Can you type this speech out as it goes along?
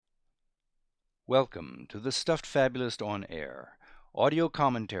Welcome to the Stuffed Fabulist on Air, audio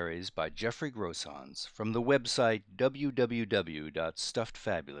commentaries by Jeffrey Grossans from the website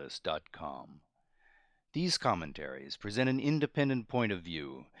www.stuffedfabulist.com. These commentaries present an independent point of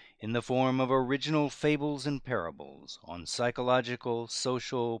view in the form of original fables and parables on psychological,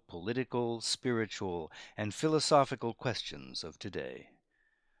 social, political, spiritual, and philosophical questions of today.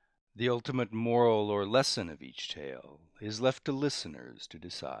 The ultimate moral or lesson of each tale is left to listeners to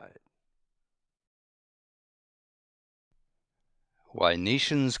decide. Why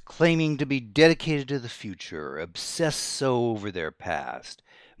nations claiming to be dedicated to the future obsess so over their past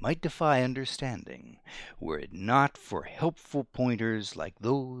might defy understanding, were it not for helpful pointers like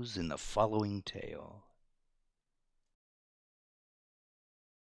those in the following tale.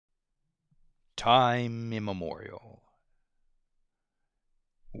 Time Immemorial.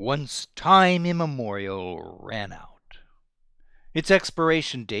 Once time immemorial ran out. Its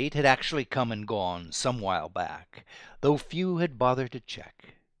expiration date had actually come and gone some while back, though few had bothered to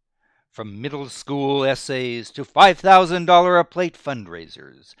check. From middle school essays to $5,000-a-plate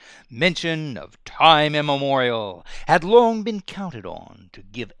fundraisers, mention of time immemorial had long been counted on to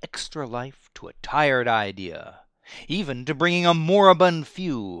give extra life to a tired idea, even to bringing a moribund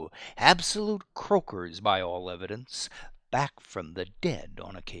few, absolute croakers by all evidence, back from the dead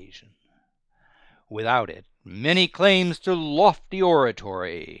on occasion. Without it, many claims to lofty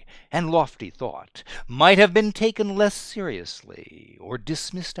oratory and lofty thought might have been taken less seriously or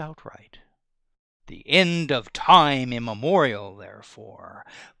dismissed outright. The end of time immemorial, therefore,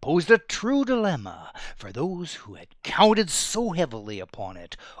 posed a true dilemma for those who had counted so heavily upon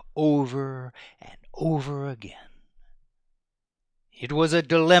it over and over again. It was a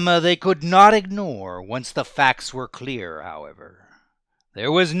dilemma they could not ignore once the facts were clear, however.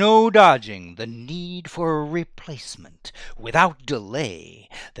 There was no dodging the need for a replacement without delay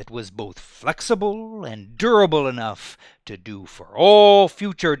that was both flexible and durable enough to do for all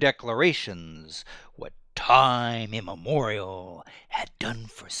future declarations what time immemorial had done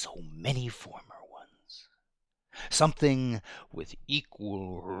for so many former ones. Something with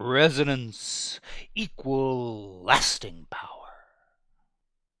equal resonance, equal lasting power.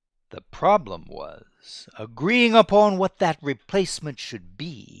 The problem was, agreeing upon what that replacement should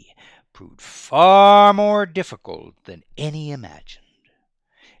be proved far more difficult than any imagined.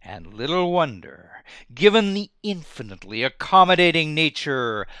 And little wonder, given the infinitely accommodating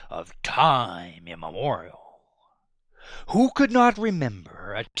nature of time immemorial. Who could not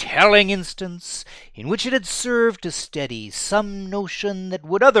remember a telling instance in which it had served to steady some notion that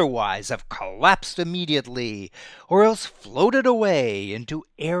would otherwise have collapsed immediately, or else floated away into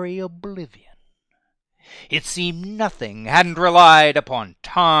airy oblivion? It seemed nothing hadn't relied upon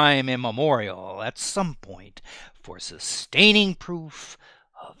time immemorial at some point for sustaining proof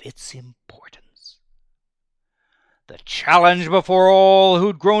of its importance. The challenge before all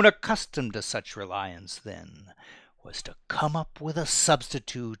who'd grown accustomed to such reliance, then, was to come up with a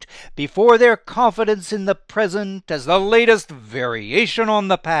substitute before their confidence in the present as the latest variation on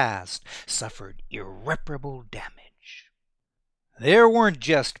the past suffered irreparable damage. There weren't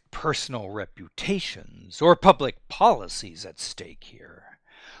just personal reputations or public policies at stake here.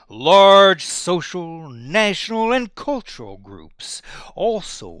 Large social, national, and cultural groups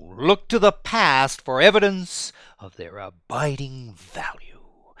also looked to the past for evidence of their abiding value.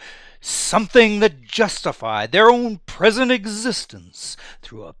 Something that justified their own present existence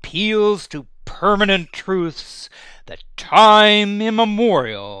through appeals to permanent truths that time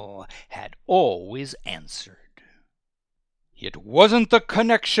immemorial had always answered. It wasn't the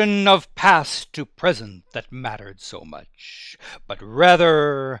connection of past to present that mattered so much, but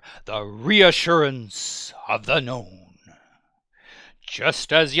rather the reassurance of the known.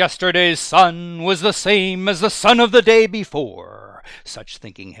 Just as yesterday's sun was the same as the sun of the day before, such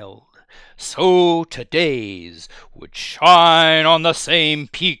thinking held, so today's would shine on the same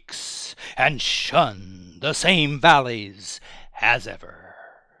peaks and shun the same valleys as ever.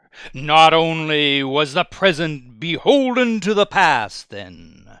 Not only was the present beholden to the past,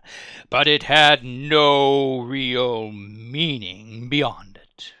 then, but it had no real meaning beyond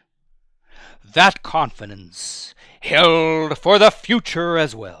it. That confidence held for the future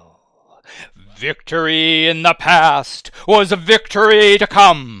as well. Victory in the past was victory to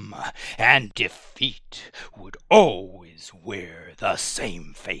come, and defeat would always wear the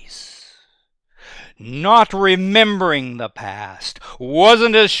same face. Not remembering the past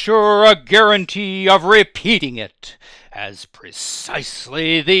wasn't as sure a guarantee of repeating it as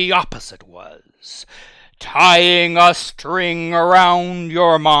precisely the opposite was. Tying a string around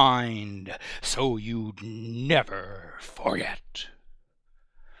your mind so you'd never forget.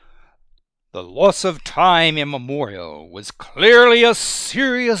 The loss of time immemorial was clearly a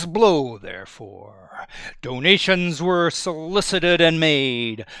serious blow, therefore. Donations were solicited and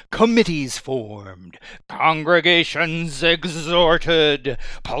made, committees formed, congregations exhorted,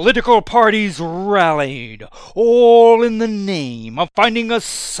 political parties rallied, all in the name of finding a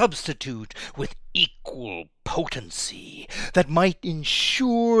substitute with equal potency that might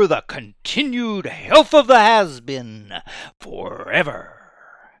ensure the continued health of the has-been forever.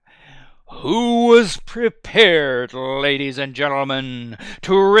 Who was prepared, ladies and gentlemen,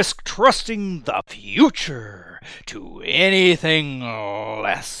 to risk trusting the future to anything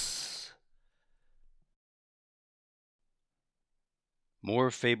less?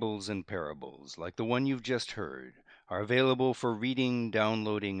 More fables and parables, like the one you've just heard, are available for reading,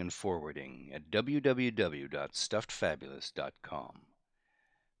 downloading, and forwarding at www.stuffedfabulous.com.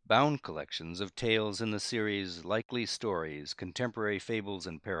 Bound collections of tales in the series Likely Stories, Contemporary Fables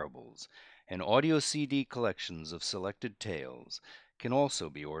and Parables, and audio CD collections of selected tales can also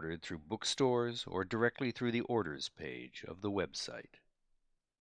be ordered through bookstores or directly through the orders page of the website.